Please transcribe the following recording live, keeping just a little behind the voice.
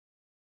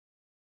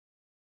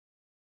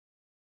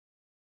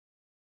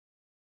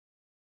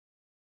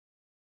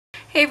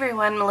Hey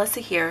everyone, Melissa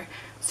here.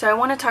 So I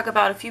want to talk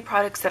about a few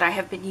products that I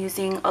have been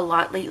using a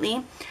lot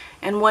lately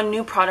and one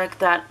new product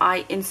that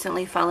I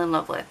instantly fell in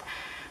love with.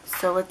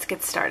 So let's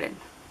get started.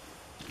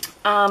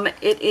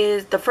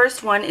 The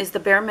first one is the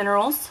Bare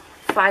Minerals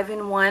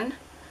 5-in-1,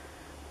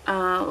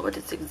 what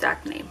is its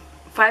exact name?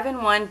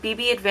 5-in-1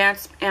 BB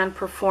Advanced and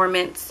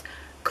Performance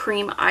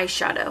Cream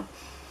Eyeshadow.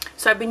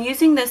 So I've been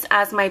using this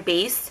as my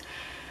base,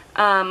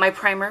 my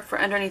primer for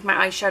underneath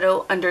my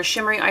eyeshadow, under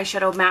shimmery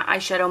eyeshadow, matte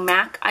eyeshadow,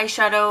 MAC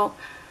eyeshadow,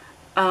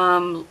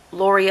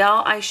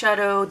 L'Oreal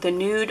eyeshadow, the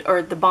nude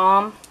or the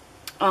balm,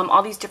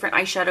 all these different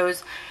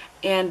eyeshadows,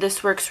 and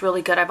this works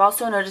really good. I've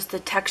also noticed the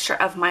texture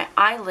of my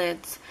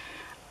eyelids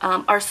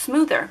are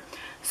smoother.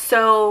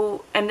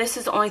 So, and this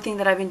is the only thing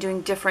that I've been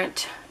doing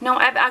different. No,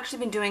 I've actually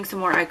been doing some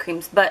more eye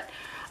creams, but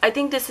I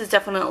think this has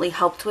definitely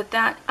helped with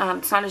that.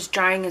 It's not as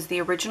drying as the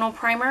original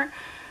primer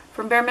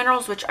from Bare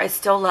Minerals, which I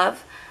still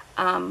love.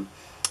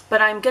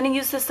 But I'm going to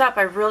use this up.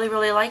 I really,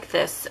 really like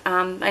this.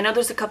 I know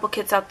there's a couple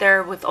kits out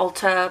there with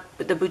Ulta,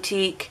 the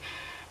Boutique,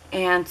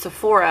 and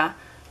Sephora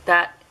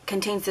that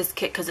contains this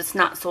kit because it's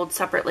not sold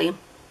separately,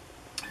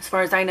 as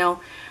far as I know.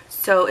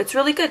 So it's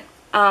really good.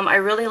 I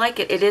really like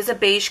it. It is a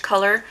beige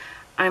color.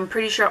 I'm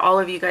pretty sure all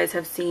of you guys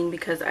have seen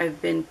because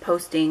I've been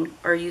posting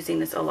or using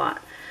this a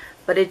lot.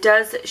 But it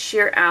does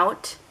sheer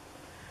out.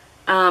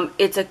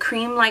 It's a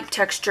cream-like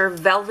texture,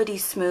 velvety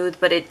smooth,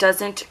 but it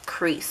doesn't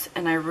crease,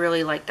 and I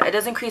really like that. It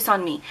doesn't crease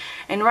on me.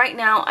 And right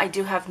now, I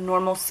do have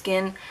normal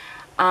skin,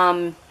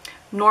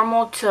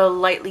 normal to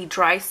lightly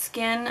dry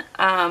skin.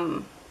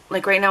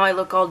 Like right now, I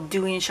look all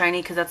dewy and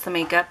shiny because that's the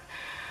makeup.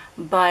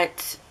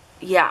 But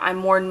yeah, I'm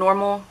more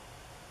normal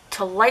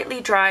to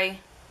lightly dry.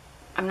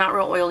 I'm not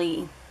real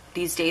oily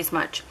these days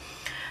much.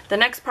 The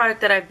next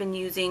product that I've been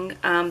using,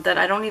 that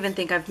I don't even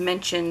think I've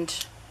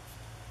mentioned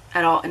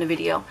at all in a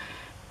video,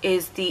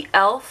 is the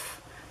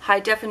e.l.f. High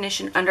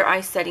Definition Under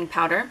Eye Setting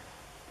Powder,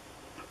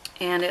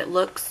 and it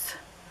looks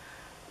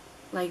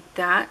like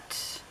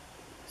that.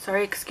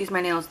 Sorry, excuse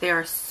my nails, they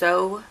are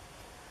so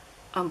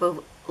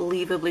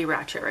unbelievably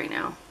ratchet right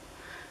now,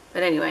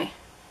 but anyway,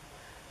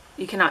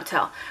 you cannot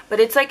tell,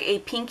 but it's like a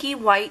pinky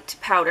white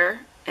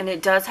powder, and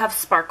it does have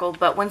sparkle,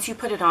 but once you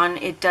put it on,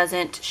 it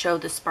doesn't show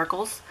the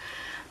sparkles,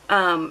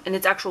 and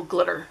it's actual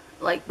glitter,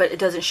 like, but it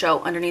doesn't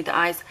show underneath the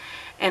eyes.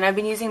 And I've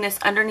been using this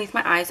underneath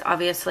my eyes,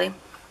 obviously,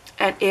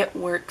 and it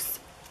works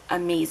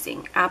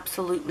amazing,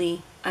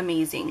 absolutely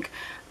amazing.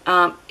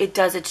 It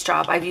does its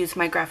job. I've used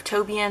my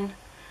Graftobian,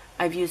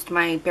 I've used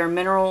my Bare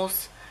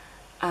Minerals,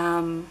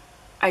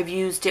 I've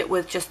used it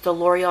with just the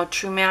L'Oreal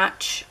True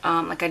Match,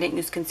 like I didn't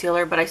use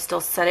concealer, but I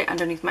still set it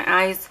underneath my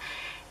eyes,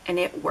 and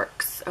it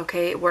works,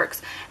 okay, it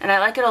works. And I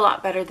like it a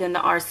lot better than the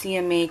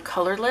RCMA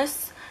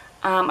Colorless.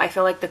 I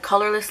feel like the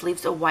Colorless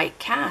leaves a white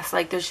cast,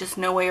 like there's just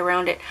no way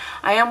around it.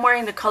 I am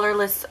wearing the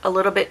Colorless a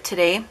little bit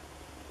today.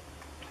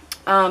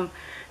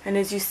 And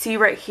as you see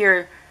right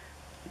here,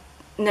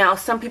 now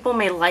some people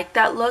may like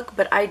that look,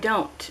 but I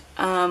don't.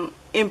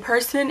 In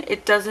person,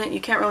 it doesn't,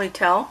 you can't really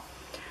tell.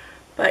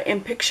 But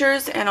in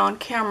pictures and on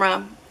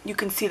camera, you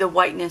can see the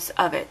whiteness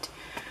of it.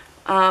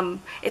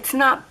 It's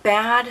not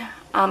bad.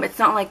 It's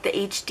not like the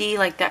HD,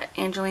 like that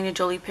Angelina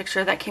Jolie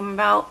picture that came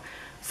about.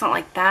 It's not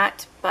like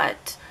that,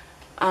 but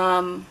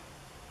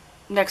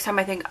next time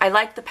I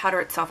like the powder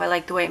itself. I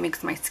like the way it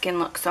makes my skin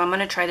look. So I'm going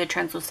to try the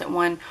translucent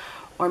one,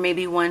 or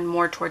maybe one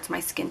more towards my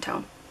skin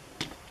tone.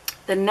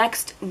 The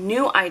next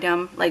new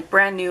item, like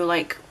brand new,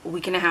 like a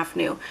week and a half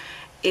new,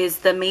 is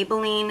the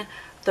Maybelline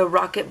The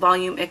Rocket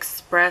Volume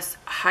Express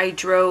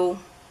Hydro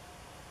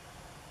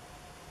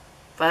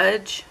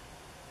Fudge.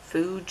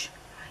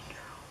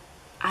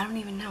 I don't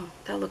even know.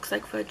 That looks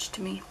like fudge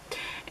to me.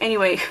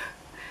 Anyway,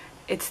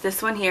 it's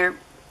this one here,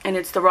 and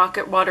it's the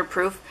Rocket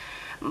Waterproof.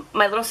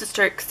 My little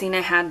sister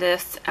Xena had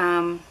this.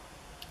 My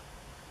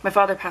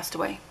father passed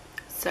away,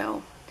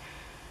 so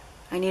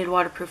I needed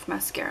waterproof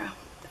mascara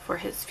for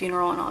his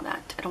funeral and all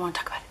that. I don't want to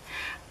talk about it.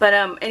 But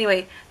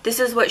anyway, this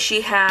is what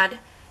she had,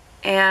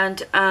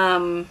 and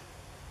I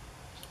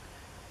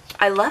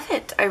love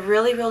it. I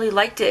really, really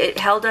liked it. It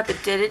held up.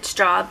 It did its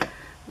job.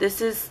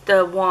 This is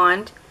the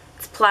wand.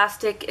 It's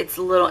plastic. It's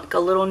a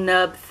little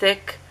nub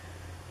thick,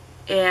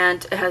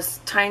 and it has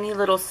tiny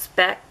little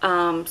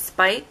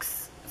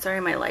spikes. Sorry,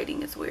 my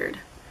lighting is weird.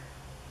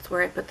 It's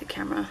where I put the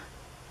camera.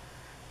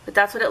 But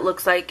that's what it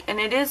looks like, and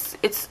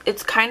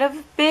it's kind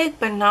of big,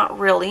 but not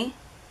really.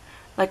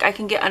 Like, I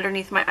can get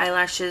underneath my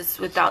eyelashes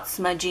without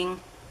smudging.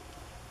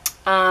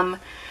 The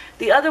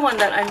other one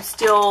that I'm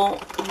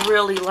still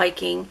really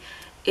liking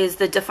is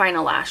the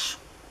Define-A-Lash.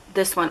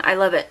 This one, I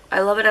love it. I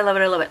love it, I love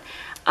it, I love it.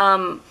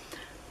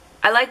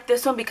 I like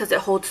this one because it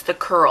holds the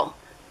curl.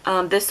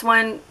 This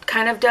one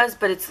kind of does,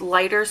 but it's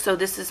lighter, so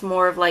this is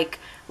more of like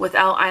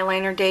without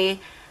eyeliner day.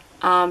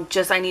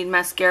 Just I need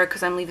mascara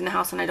because I'm leaving the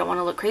house and I don't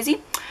want to look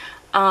crazy.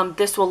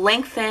 This will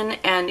lengthen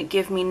and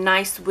give me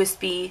nice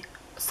wispy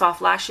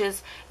soft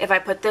lashes. If I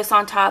put this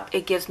on top,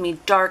 it gives me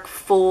dark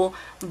full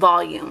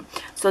volume.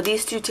 So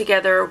these two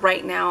together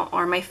right now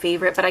are my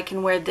favorite, but I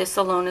can wear this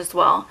alone as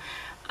well.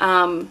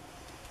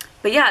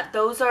 But yeah,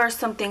 those are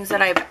some things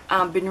that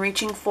I've been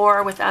reaching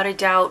for, without a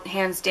doubt,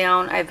 hands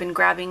down. I've been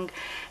grabbing,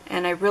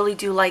 and I really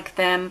do like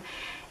them.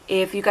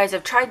 If you guys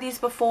have tried these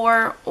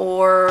before,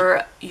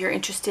 or you're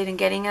interested in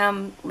getting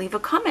them, leave a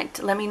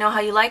comment. Let me know how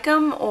you like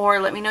them, or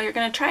let me know you're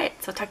going to try it.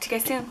 So talk to you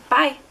guys soon.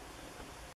 Bye!